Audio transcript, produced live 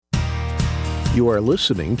You are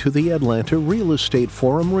listening to the Atlanta Real Estate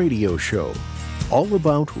Forum radio show, all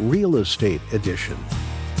about real estate edition,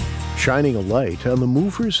 shining a light on the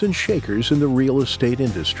movers and shakers in the real estate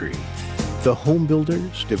industry, the home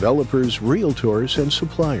builders, developers, realtors, and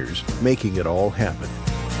suppliers making it all happen.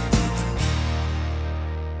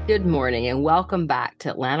 Good morning and welcome back to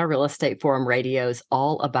Atlanta Real Estate Forum Radio's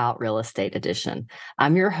All About Real Estate edition.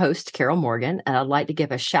 I'm your host, Carol Morgan, and I'd like to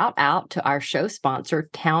give a shout out to our show sponsor,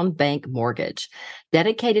 TowneBank Mortgage,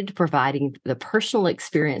 dedicated to providing the personal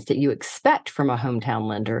experience that you expect from a hometown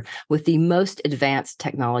lender with the most advanced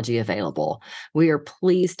technology available. We are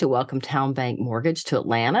pleased to welcome TowneBank Mortgage to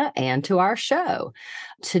Atlanta and to our show.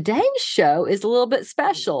 Today's show is a little bit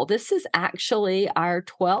special. This is actually our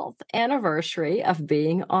 12th anniversary of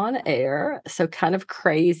being on air. So kind of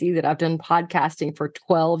crazy that I've done podcasting for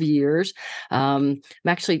 12 years. I'm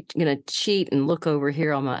actually going to cheat and look over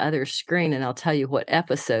here on my other screen and I'll tell you what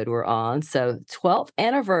episode we're on. So 12th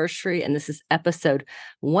anniversary, and this is episode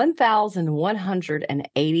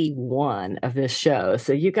 1181 of this show.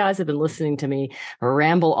 So you guys have been listening to me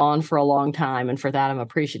ramble on for a long time, and for that I'm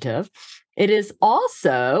appreciative. It is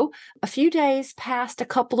also a few days past a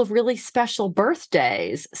couple of really special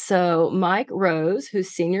birthdays. So Mike Rose, who's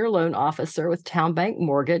senior loan officer with TowneBank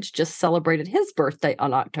Mortgage, just celebrated his birthday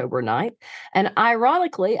on October 9th. And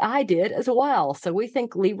ironically, I did as well. So we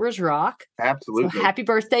think Libras rock. Absolutely. So happy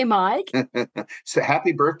birthday, Mike. So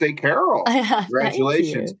happy birthday, Carol.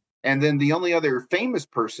 Congratulations. Thank you. And then the only other famous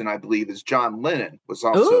person, I believe, is John Lennon, was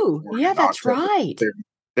also. Ooh, yeah, that's October. right.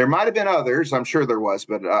 There might have been others. I'm sure there was,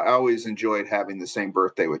 but I always enjoyed having the same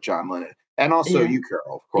birthday with John Lennon. And also you,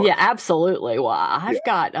 Carol, of course. Yeah, absolutely. Well, I've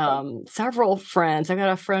got several friends. I've got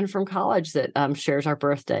a friend from college that shares our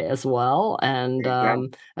birthday as well, and a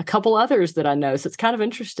couple others that I know. So it's kind of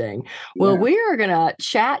interesting. Well, we are going to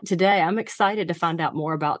chat today. I'm excited to find out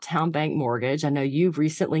more about TowneBank Mortgage. I know you've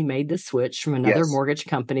recently made the switch from another mortgage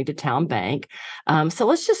company to TowneBank. So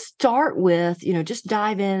let's just start with, just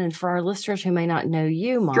dive in. And for our listeners who may not know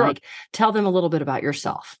you, Mike, tell them a little bit about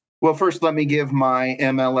yourself. Well, first, let me give my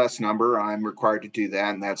MLS number. I'm required to do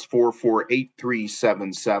that, and that's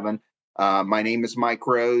 448377. My name is Mike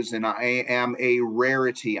Rose, and I am a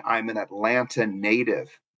rarity. I'm an Atlanta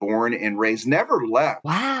native, born and raised, never left.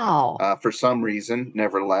 Wow. For some reason,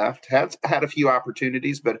 never left. Had a few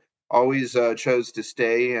opportunities, but always chose to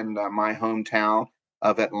stay in my hometown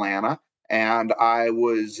of Atlanta. And I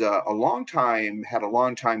was had a long time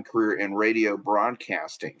career in radio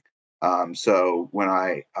broadcasting. So when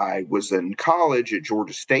I was in college at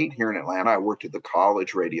Georgia State here in Atlanta, I worked at the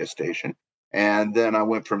college radio station. And then I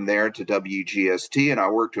went from there to WGST, and I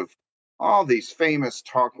worked with all these famous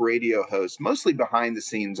talk radio hosts, mostly behind the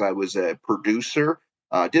scenes. I was a producer,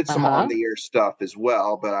 did some on-the-air stuff as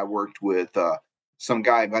well, but I worked with some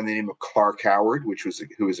guy by the name of Clark Howard,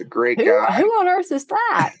 who was a great guy. Who on earth is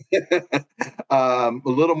that? A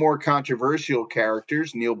little more controversial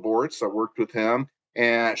characters, Neil Bortz, I worked with him.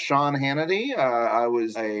 And Sean Hannity, I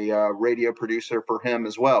was a radio producer for him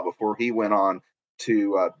as well before he went on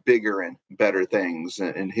to bigger and better things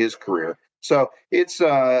in his career. So it's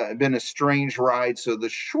been a strange ride. So the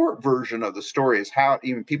short version of the story is how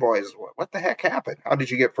even people always, what the heck happened? How did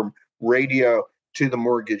you get from radio to the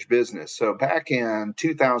mortgage business? So back in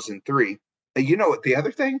 2003, you know what? The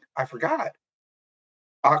other thing I forgot,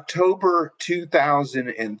 October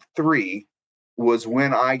 2003 was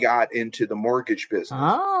when I got into the mortgage business.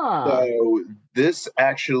 So this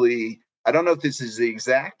actually, I don't know if this is the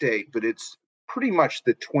exact date, but it's pretty much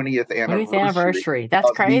the 20th anniversary. That's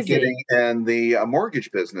crazy. Me getting in the mortgage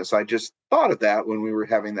business. I just thought of that when we were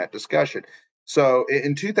having that discussion. So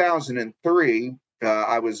in 2003,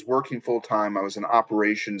 I was working full time. I was an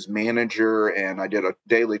operations manager, and I did a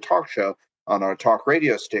daily talk show on a talk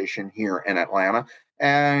radio station here in Atlanta.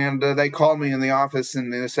 And they called me in the office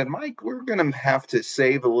and they said, Mike, we're going to have to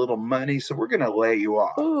save a little money, so we're going to lay you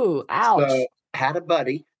off. Ooh, ouch. So I had a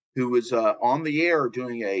buddy who was on the air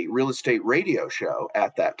doing a real estate radio show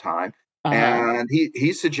at that time. And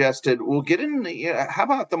he suggested, well, get in how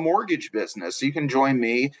about the mortgage business? You can join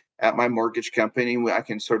me at my mortgage company. I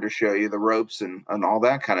can sort of show you the ropes and all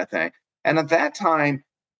that kind of thing. And at that time,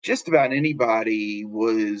 just about anybody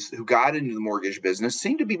who got into the mortgage business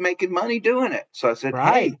seemed to be making money doing it. So I said,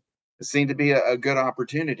 hey, it seemed to be a good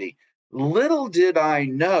opportunity. Little did I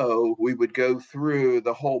know we would go through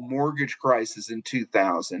the whole mortgage crisis in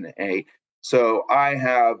 2008. So I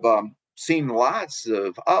have seen lots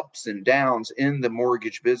of ups and downs in the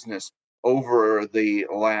mortgage business over the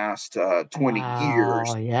last 20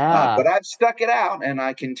 years. But I've stuck it out, and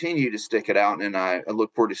I continue to stick it out, and I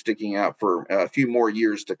look forward to sticking out for a few more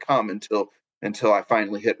years to come until I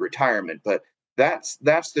finally hit retirement. But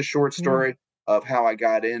that's the short story of how I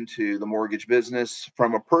got into the mortgage business.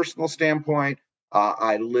 From a personal standpoint,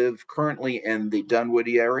 I live currently in the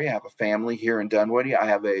Dunwoody area. I have a family here in Dunwoody. I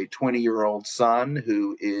have a 20-year-old son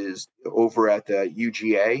who is over at the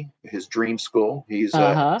UGA, his dream school. He's a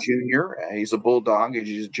Uh-huh. junior. He's a bulldog.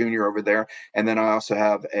 He's a junior over there. And then I also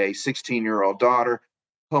have a 16-year-old daughter.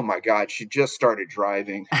 Oh my God, she just started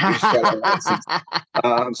driving. Just got her license.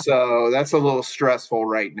 So that's a little stressful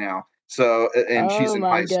right now. So, and she's Oh in my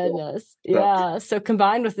high school. goodness. So, Yeah. So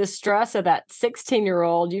combined with the stress of that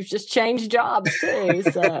 16-year-old, you've just changed jobs too.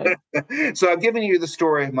 So so I've given you the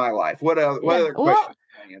story of my life. What yeah. other questions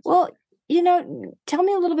can I answer? Well, tell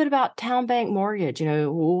me a little bit about Town Bank Mortgage.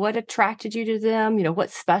 What attracted you to them?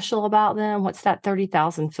 What's special about them? What's that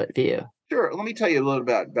 30,000-foot view? Sure. Let me tell you a little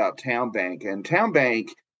bit about TowneBank. And TowneBank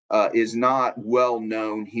is not well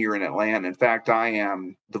known here in Atlanta. In fact, I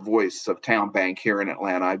am the voice of TowneBank here in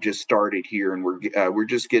Atlanta. I've just started here, and we're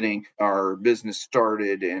just getting our business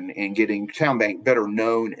started and getting TowneBank better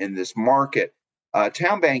known in this market.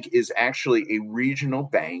 TowneBank is actually a regional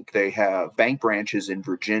bank. They have bank branches in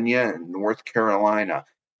Virginia and North Carolina.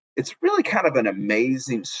 It's really kind of an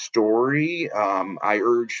amazing story. I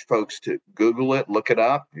urge folks to Google it, look it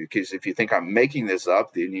up, because if you think I'm making this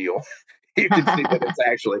up, then you can see that it's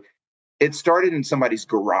actually it started in somebody's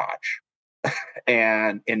garage.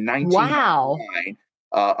 And in Wow. 1999,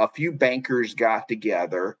 a few bankers got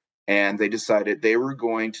together and they decided they were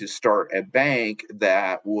going to start a bank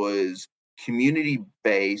that was community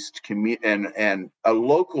based and a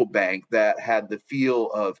local bank that had the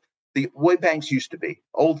feel of the way banks used to be,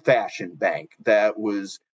 old fashioned bank that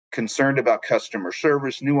was concerned about customer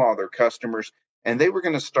service, knew all their customers, and they were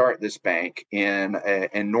going to start this bank in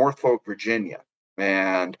Norfolk, Virginia.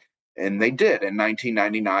 And they did in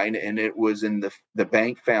 1999, and it was in the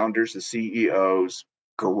bank founders, the CEOs'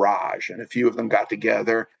 garage, and a few of them got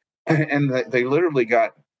together, and they literally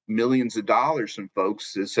got millions of dollars from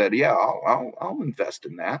folks that said, "Yeah, I'll invest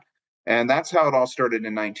in that," and that's how it all started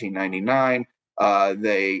in 1999.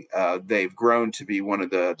 They've grown to be one of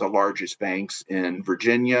the largest banks in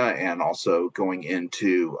Virginia and also going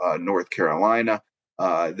into North Carolina.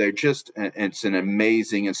 They're just it's an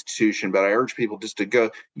amazing institution, but I urge people just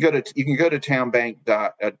to you can go to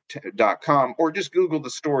townbank.com or just Google the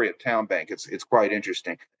story of TowneBank. It's quite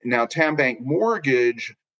interesting. Now, TowneBank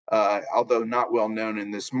Mortgage, although not well known in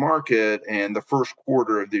this market, and the first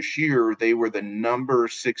quarter of this year, they were the number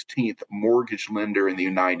 16th mortgage lender in the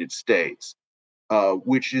United States.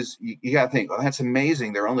 Which is you got to think, oh, that's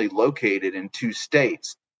amazing. They're only located in 2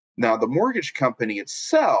 states. Now, the mortgage company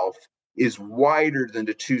itself is wider than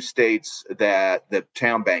the 2 states that the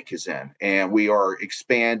TowneBank is in, and we are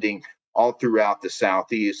expanding all throughout the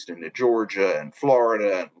Southeast into Georgia and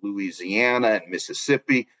Florida and Louisiana and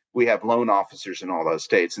Mississippi. We have loan officers in all those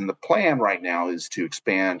states, and the plan right now is to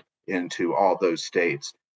expand into all those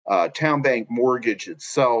states. TowneBank Mortgage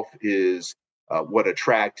itself is what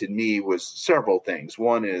attracted me was several things.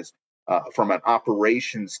 One is from an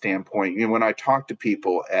operations standpoint. When I talk to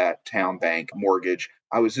people at TowneBank Mortgage,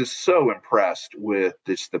 I was just so impressed with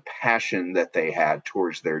just the passion that they had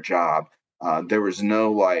towards their job. There was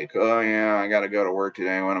no like, oh yeah, I got to go to work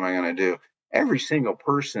today. What am I going to do? Every single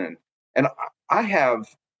person, and I have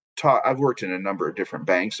taught. I've worked in a number of different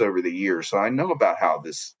banks over the years, so I know about how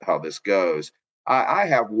this goes. I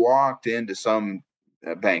have walked into some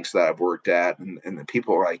banks that I've worked at, and the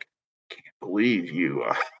people are like, "Can't believe you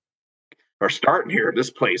are starting here. This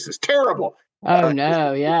place is terrible." Oh Uh,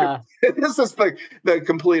 no, yeah. this is the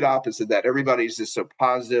complete opposite of that. Everybody's just so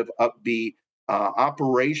positive, upbeat.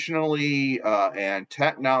 Operationally and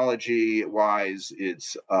technology wise,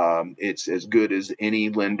 it's as good as any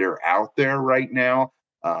lender out there right now.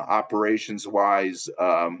 Operations wise,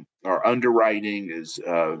 our underwriting is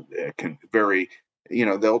can very,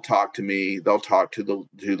 they'll talk to me, they'll talk to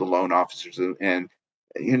the loan officers, and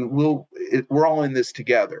we're all in this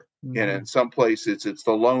together. And in Mhm. some places, it's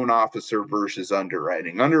the loan officer versus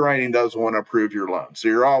underwriting. Underwriting doesn't want to approve your loan, so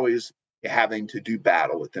you're always having to do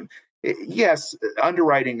battle with them. Yes,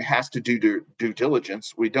 underwriting has to do due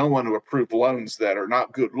diligence. We don't want to approve loans that are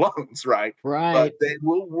not good loans, right? But Right. they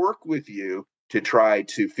will work with you to try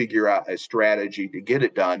to figure out a strategy to get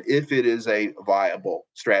it done if it is a viable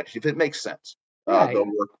strategy, if it makes sense. Right.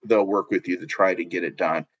 They'll work with you to try to get it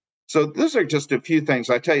done. So those are just a few things.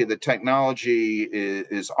 I tell you, the technology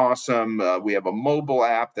is awesome. We have a mobile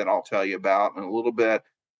app that I'll tell you about in a little bit.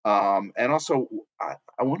 And also,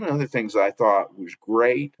 one of the other things I thought was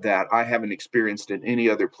great that I haven't experienced in any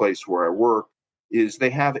other place where I work is they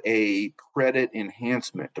have a credit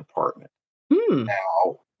enhancement department. Hmm.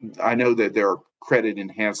 Now, I know that there are credit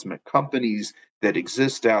enhancement companies that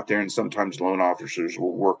exist out there, and sometimes loan officers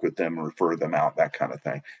will work with them and refer them out, that kind of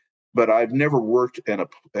thing. But I've never worked in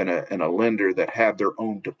a lender that had their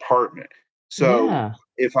own department. So Yeah.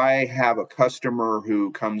 if I have a customer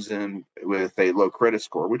who comes in with a low credit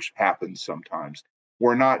score, which happens sometimes,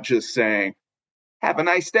 we're not just saying, "Have a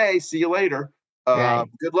nice day, see you later. Right.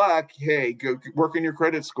 Good luck. Hey, go work on your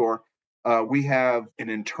credit score." We have an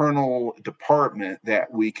internal department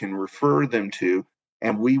that we can refer them to,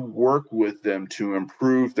 and we work with them to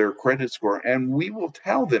improve their credit score. And we will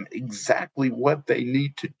tell them exactly what they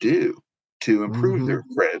need to do to improve Hmm. their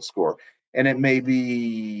credit score. And it may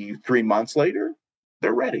be 3 months later,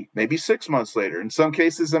 they're ready. Maybe 6 months later. In some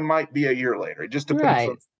cases, it might be a year later. It just depends on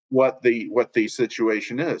Right. what the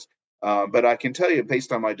situation is. But I can tell you,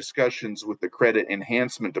 based on my discussions with the credit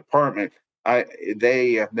enhancement department, I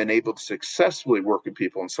they have been able to successfully work with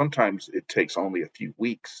people, and sometimes it takes only a few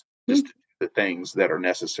weeks Hmm. just to do the things that are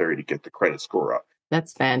necessary to get the credit score up.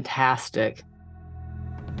 That's fantastic.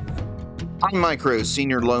 I'm Mike Rose,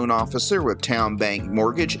 Senior Loan Officer with TowneBank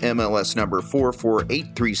Mortgage, MLS number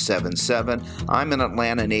 448377. I'm an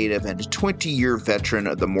Atlanta native and a 20-year veteran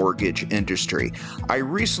of the mortgage industry. I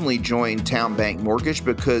recently joined TowneBank Mortgage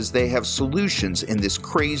because they have solutions in this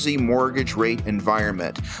crazy mortgage rate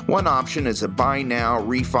environment. One option is a buy now,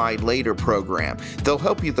 refi later program. They'll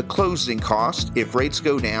help you the closing cost if rates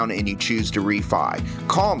go down and you choose to refi.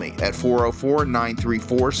 Call me at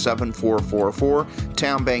 404-934-7444.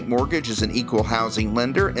 TowneBank Mortgage is an equal housing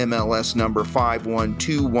lender, MLS number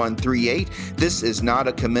 512138. This is not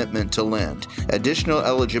a commitment to lend. Additional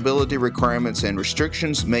eligibility requirements and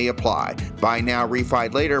restrictions may apply. Buy now,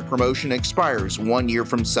 refi later promotion expires 1 year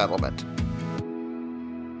from settlement.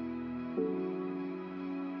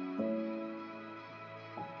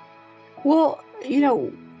 Well,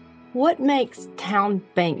 what makes Town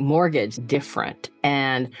Bank Mortgage different,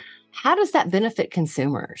 and how does that benefit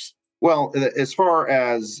consumers? Well, as far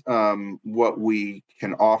as what we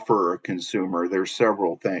can offer a consumer, there's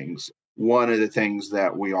several things. One of the things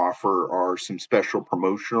that we offer are some special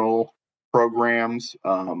promotional programs.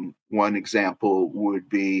 One example would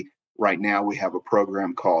be right now we have a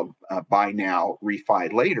program called Buy Now,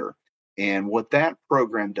 Refi Later. And what that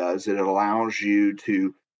program does, it allows you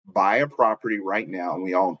to buy a property right now. And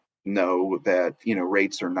we all know that,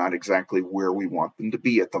 rates are not exactly where we want them to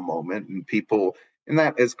be at the moment. And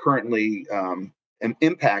that is currently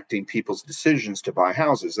impacting people's decisions to buy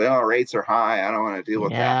houses. Rates are high. I don't want to deal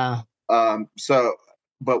with that. Yeah. So,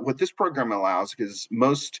 but what this program allows, because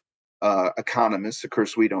most economists, of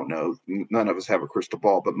course, we don't know, none of us have a crystal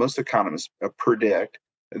ball, but most economists predict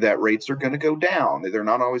that rates are going to go down. They're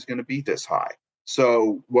not always going to be this high.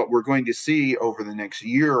 So, what we're going to see over the next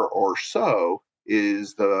year or so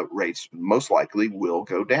is the rates most likely will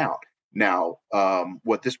go down. Now,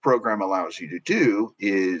 what this program allows you to do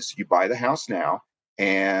is you buy the house now,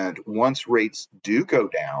 and once rates do go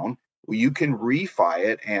down, you can refi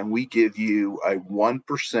it, and we give you a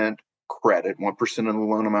 1% credit, 1% of the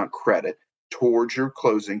loan amount credit towards your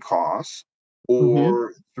closing costs, Hmm.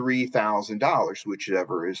 or $3,000,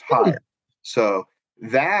 whichever is higher. So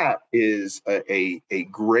that is a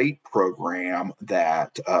great program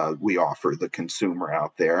that we offer the consumer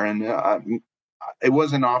out there. And it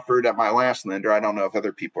wasn't offered at my last lender. I don't know if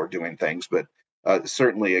other people are doing things, but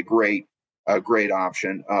certainly a great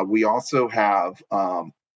option. We also have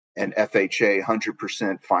an FHA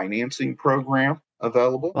 100% financing program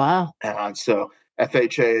available. Wow. And so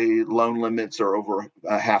FHA loan limits are over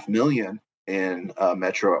a half million in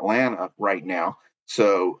Metro Atlanta right now.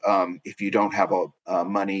 So if you don't have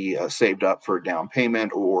money saved up for a down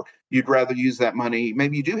payment, or you'd rather use that money,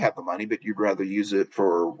 maybe you do have the money, but you'd rather use it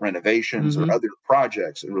for renovations or Hmm. other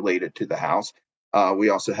projects related to the house. We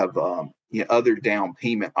also have other down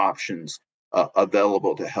payment options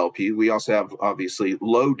available to help you. We also have obviously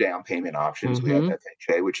low down payment options. We have Hmm.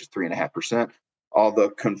 FHA, which is 3.5%. All the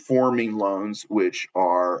conforming loans, which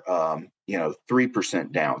are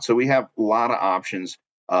 3% down. So we have a lot of options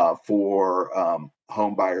for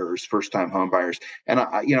home buyers, first time home buyers. And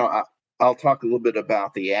I'll talk a little bit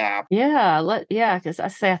about the app. Yeah, because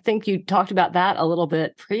I think you talked about that a little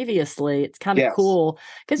bit previously. It's kind of Yes. cool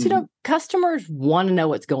because Mhm. customers want to know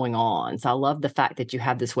what's going on. So I love the fact that you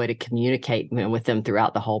have this way to communicate with them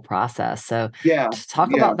throughout the whole process. So Yeah.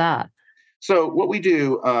 talk Yeah. about that. So what we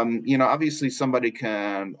do, obviously somebody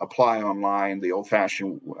can apply online the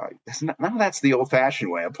old-fashioned. None of that's the old-fashioned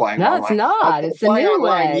way applying No, it's online. not. It's the Applying new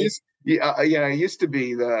online way. it used to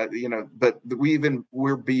be but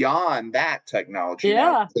we're beyond that technology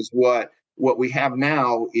now, Yeah. because what we have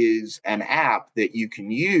now is an app that you can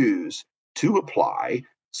use to apply.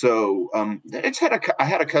 So I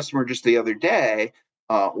had a customer just the other day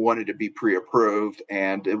wanted to be pre-approved,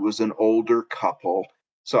 and it was an older couple.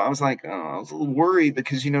 So I was like, oh, I was a little worried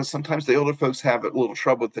because sometimes the older folks have a little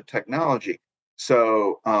trouble with the technology.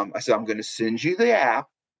 So I said, I'm going to send you the app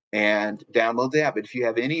and download the app. But if you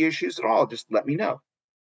have any issues at all, just let me know.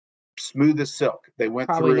 Smooth as silk. They went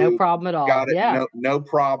Probably no through, problem at all. got it, Yeah. no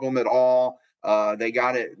problem at all. They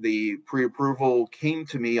got it. The pre-approval came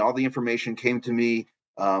to me. All the information came to me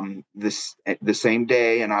the same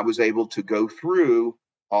day, and I was able to go through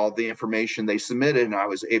all the information they submitted, and I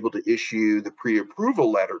was able to issue the pre-approval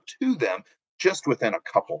letter to them just within a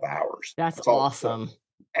couple of hours. That's That's all it took. awesome.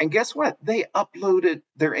 And guess what? They uploaded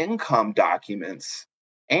their income documents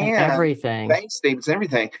And and everything. bank statements and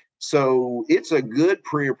everything. So it's a good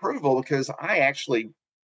pre-approval because I actually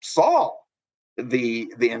saw the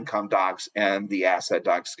income docs and the asset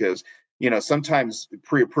docs, because sometimes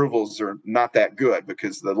pre-approvals are not that good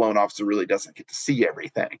because the loan officer really doesn't get to see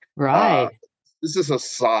everything. Uh, Right. this is a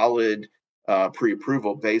solid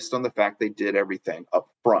pre-approval based on the fact they did everything up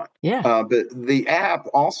front. Yeah. But the app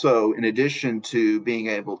also, in addition to being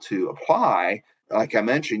able to apply, like I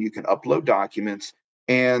mentioned, you can upload documents.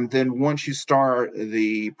 And then once you start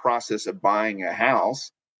the process of buying a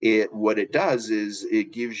house, what it does is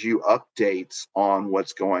it gives you updates on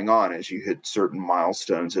what's going on as you hit certain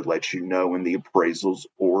milestones. It lets you know when the appraisal's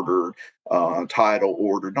ordered, title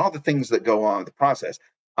ordered, and all the things that go on with the process.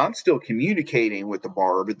 I'm still communicating with the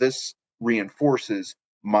borrower, but this reinforces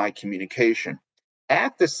my communication.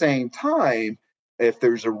 At the same time, if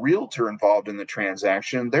there's a realtor involved in the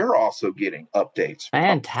transaction, they're also getting updates up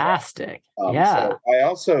front. Fantastic. So Yeah. I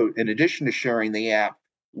also, in addition to sharing the app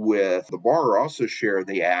with the borrower, also share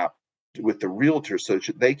the app with the realtor so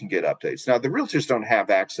that they can get updates. Now, the realtors don't have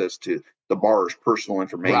access to the borrower's personal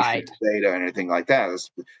information, Right. data, and anything like that.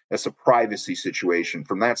 That's a privacy situation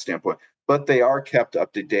from that standpoint, but they are kept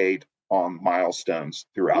up to date on milestones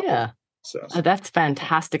throughout the Yeah. Oh, process. that's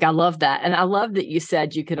fantastic. I love that. And I love that you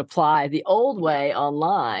said you could apply the old way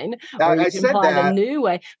online or I you can said apply the that. new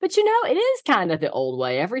way. But it is kind of the old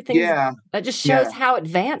way. Everything's Yeah. that just shows Yeah. how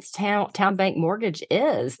advanced Town Bank Mortgage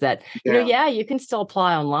is that, Yeah. yeah, you can still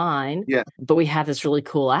apply online, Yeah. but we have this really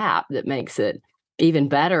cool app that makes it even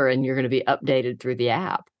better and you're going to be updated through the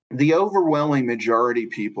app. The overwhelming majority of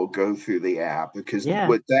people go through the app because Yeah.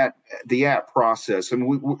 with that, the app process, and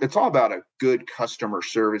it's all about a good customer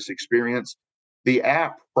service experience. The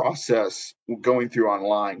app process going through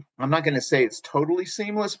online, I'm not going to say it's totally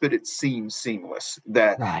seamless, but it seems seamless.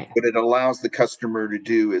 That Right. what it allows the customer to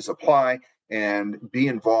do is apply and be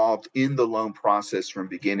involved in the loan process from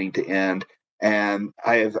beginning to end. And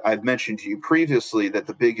I've mentioned to you previously that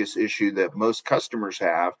the biggest issue that most customers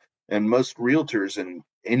have, and most realtors and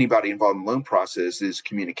anybody involved in the loan process, is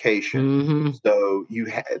communication. Mhm. So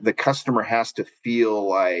the customer has to feel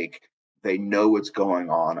like they know what's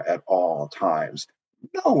going on at all times.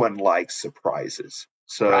 No one likes surprises.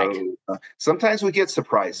 Right. So sometimes we get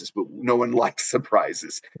surprises, but no one likes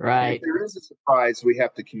surprises. And if Right. there is a surprise, we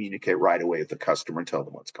have to communicate right away with the customer and tell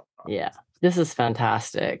them what's going on. Yeah, this is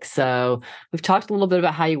fantastic. So, we've talked a little bit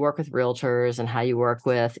about how you work with realtors and how you work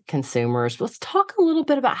with consumers. Let's talk a little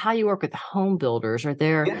bit about how you work with home builders. Are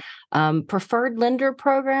there Yeah. preferred lender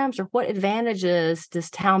programs, or what advantages does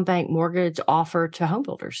Town Bank Mortgage offer to home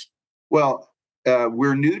builders? Well,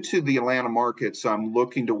 we're new to the Atlanta market, so I'm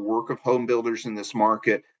looking to work with home builders in this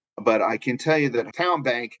market. But I can tell you that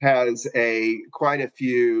TowneBank has quite a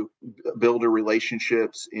few builder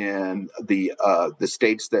relationships in the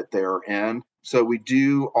states that they're in. So we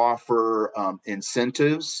do offer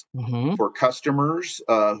incentives Hmm. for customers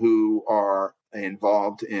who are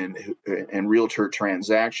involved in realtor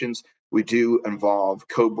transactions. We do involve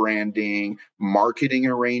co-branding, marketing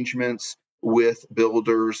arrangements with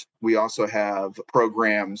builders. We also have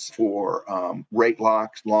programs for rate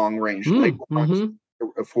locks, long range rate locks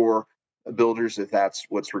Mm-hmm. for builders if that's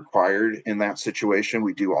what's required in that situation.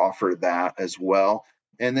 We do offer that as well.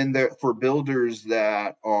 And then for builders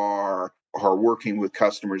that are working with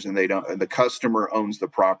customers and the customer owns the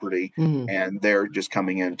property Mm. and they're just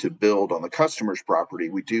coming in to build on the customer's property,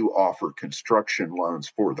 we do offer construction loans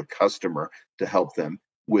for the customer to help them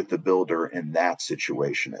with the builder in that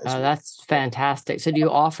situation as Oh, well. that's fantastic. So, do you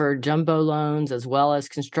offer jumbo loans as well as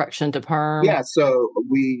construction to perm? Yeah, so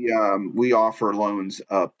we offer loans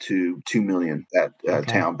up to 2 million at Okay.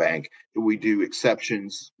 Town Bank, we do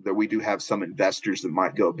exceptions that we do have some investors that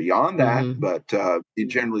might go beyond that, but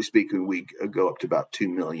generally speaking, we go up to about 2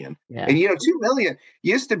 million. Yeah. And 2 million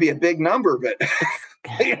used to be a big number, but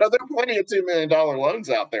there are plenty of $2 million loans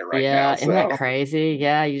out there right now. Isn't that crazy?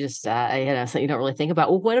 Yeah, you just so you don't really think about.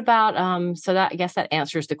 Well, what about so that I guess that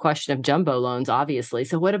answers the question of jumbo loans, obviously.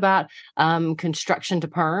 So what about construction to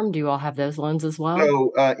perm? Do you all have those loans as well?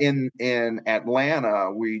 So in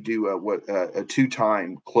Atlanta, we do a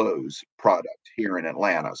 2-time close product here in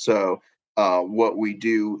Atlanta. So what we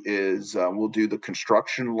do is we'll do the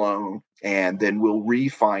construction loan, and then we'll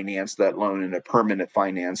refinance that loan in a permanent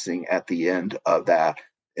financing at the end of that.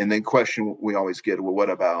 And then question we always get, well, what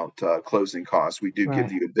about closing costs? We do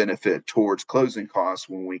give you a benefit towards closing costs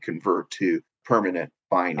when we convert to permanent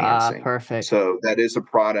financing. Perfect. So that is a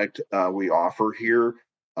product we offer here.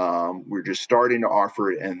 We're just starting to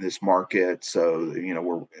offer it in this market. So,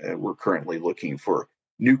 we're currently looking for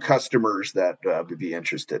new customers that would be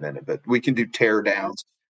interested in it, but we can do tear downs.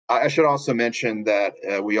 I should also mention that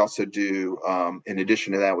we also do, in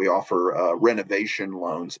addition to that, we offer renovation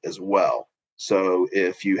loans as well. So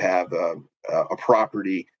if you have a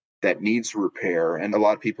property that needs repair, and a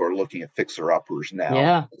lot of people are looking at fixer-uppers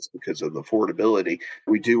now, it's because of the affordability.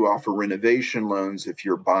 We do offer renovation loans if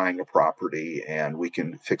you're buying a property, and we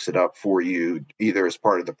can fix it up for you either as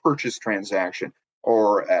part of the purchase transaction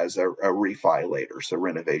or as a refi later. So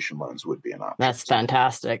renovation loans would be an option. That's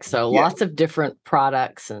fantastic. So lots of different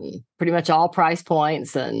products and pretty much all price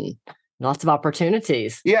points and lots of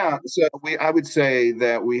opportunities. Yeah. So I would say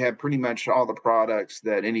that we have pretty much all the products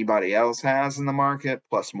that anybody else has in the market,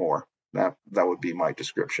 plus more. That would be my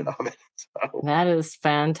description of it. So. That is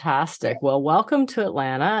fantastic. Well, welcome to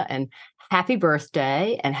Atlanta, and happy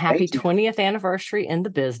birthday and happy 20th anniversary in the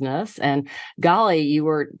business. And golly, you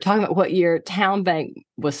were talking about what year TowneBank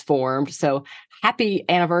was formed. So happy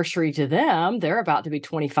anniversary to them. They're about to be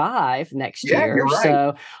 25 next year. You're right.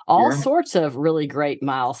 So all sorts of really great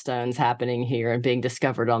milestones happening here and being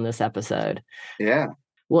discovered on this episode. Yeah.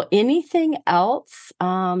 Well, anything else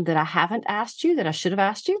that I haven't asked you that I should have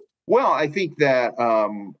asked you? Well, I think that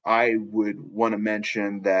I would want to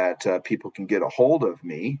mention that people can get a hold of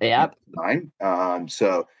me. Yep.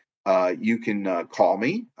 So you can call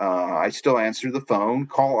me. I still answer the phone.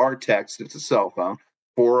 Call or text. It's a cell phone,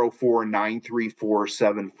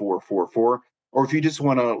 404-934-7444. Or if you just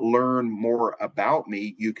want to learn more about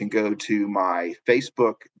me, you can go to my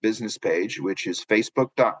Facebook business page, which is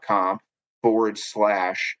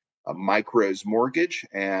facebook.com/Micros Mortgage.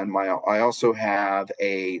 And I also have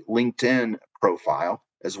a LinkedIn profile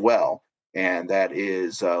as well. And that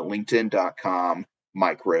is linkedin.com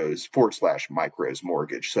 /Micros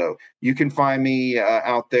Mortgage. So you can find me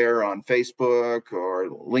out there on Facebook or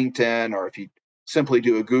LinkedIn, or if you simply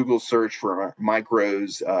do a Google search for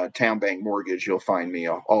Micros TowneBank Mortgage, you'll find me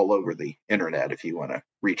all over the internet if you want to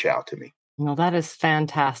reach out to me. Well, that is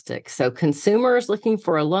fantastic. So consumers looking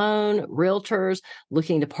for a loan, realtors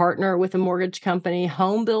looking to partner with a mortgage company,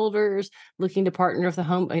 home builders looking to partner with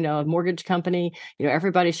a mortgage company,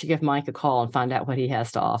 everybody should give Mike a call and find out what he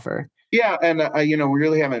has to offer. Yeah. And, we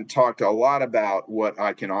really haven't talked a lot about what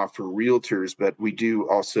I can offer realtors, but we do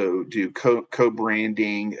also do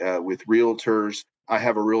co-branding with realtors. I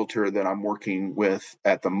have a realtor that I'm working with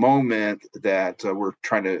at the moment that we're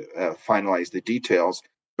trying to finalize the details,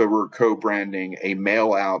 but we're co-branding a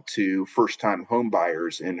mail out to first-time home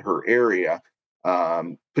buyers in her area,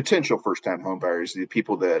 potential first-time home buyers, the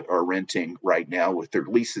people that are renting right now with their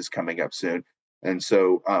leases coming up soon. And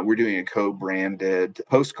so we're doing a co-branded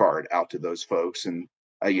postcard out to those folks, and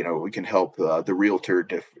we can help the realtor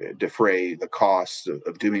defray the costs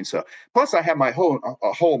of doing so. Plus, I have a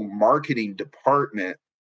whole marketing department,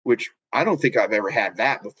 which I don't think I've ever had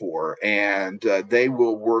that before. And they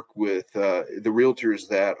will work with the realtors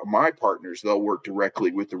that are my partners. They'll work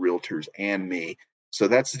directly with the realtors and me. So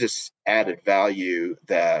that's just added value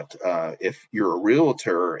that if you're a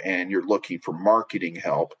realtor and you're looking for marketing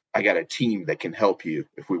help, I got a team that can help you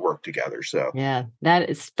if we work together. So yeah, that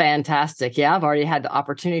is fantastic. Yeah, I've already had the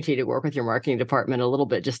opportunity to work with your marketing department a little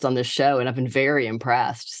bit just on this show, and I've been very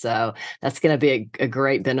impressed. So that's going to be a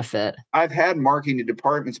great benefit. I've had marketing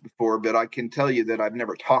departments before, but I can tell you that I've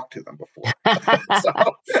never talked to them before. So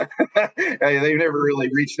they've never really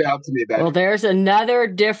reached out to me about it. Well, there's another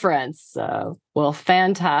difference. So Well,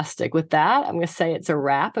 fantastic. With that, I'm going to say it's a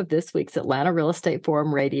wrap of this week's Atlanta Real Estate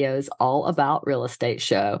Forum Radio's All About Real Estate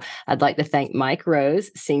show. I'd like to thank Mike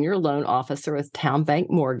Rose, Senior Loan Officer with TowneBank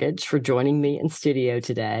Mortgage, for joining me in studio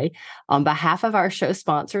today. On behalf of our show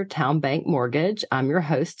sponsor, TowneBank Mortgage, I'm your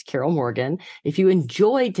host, Carol Morgan. If you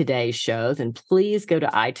enjoyed today's show, then please go to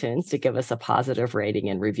iTunes to give us a positive rating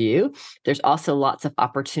and review. There's also lots of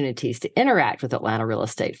opportunities to interact with Atlanta Real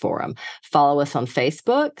Estate Forum. Follow us on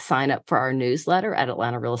Facebook, sign up for our newsletter at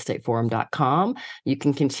atlantarealestateforum.com. You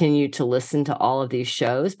can continue to listen to all of these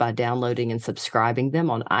shows by downloading and subscribing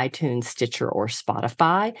them on iTunes, Stitcher, or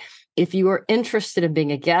Spotify. If you are interested in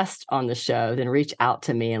being a guest on the show, then reach out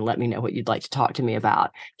to me and let me know what you'd like to talk to me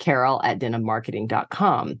about.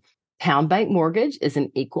 Carol@denhammarketing.com. TowneBank Mortgage is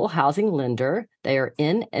an equal housing lender. They are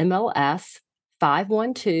in MLS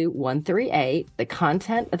 512138. The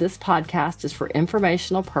content of this podcast is for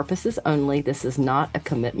informational purposes only. This is not a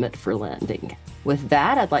commitment for lending. With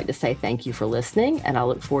that, I'd like to say thank you for listening, and I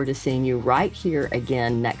look forward to seeing you right here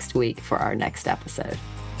again next week for our next episode.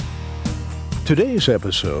 Today's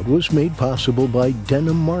episode was made possible by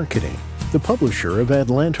Denham Marketing, the publisher of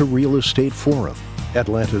Atlanta Real Estate Forum,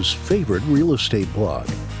 Atlanta's favorite real estate blog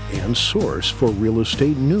and source for real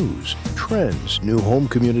estate news, trends, new home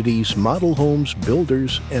communities, model homes,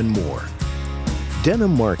 builders, and more.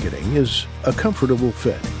 Denham Marketing is a comfortable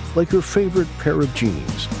fit, like your favorite pair of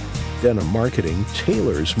jeans. Denham Marketing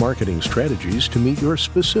tailors marketing strategies to meet your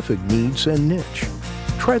specific needs and niche.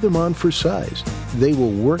 Try them on for size. They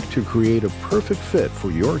will work to create a perfect fit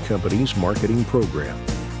for your company's marketing program.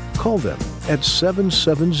 Call them at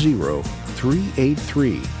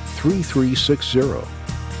 770-383-3360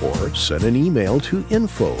 or send an email to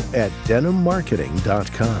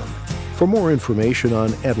info@denhammarketing.com. For more information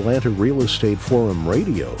on Atlanta Real Estate Forum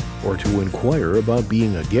Radio or to inquire about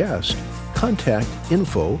being a guest, contact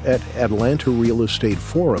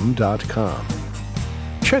info@atlantarealestateforum.com.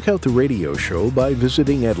 Check out the radio show by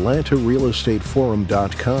visiting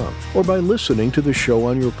atlantarealestateforum.com or by listening to the show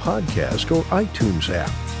on your podcast or iTunes app.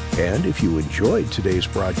 And if you enjoyed today's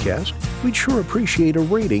broadcast, we'd sure appreciate a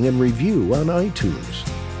rating and review on iTunes.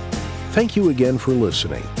 Thank you again for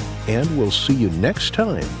listening, and we'll see you next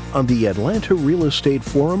time on the Atlanta Real Estate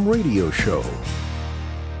Forum Radio Show.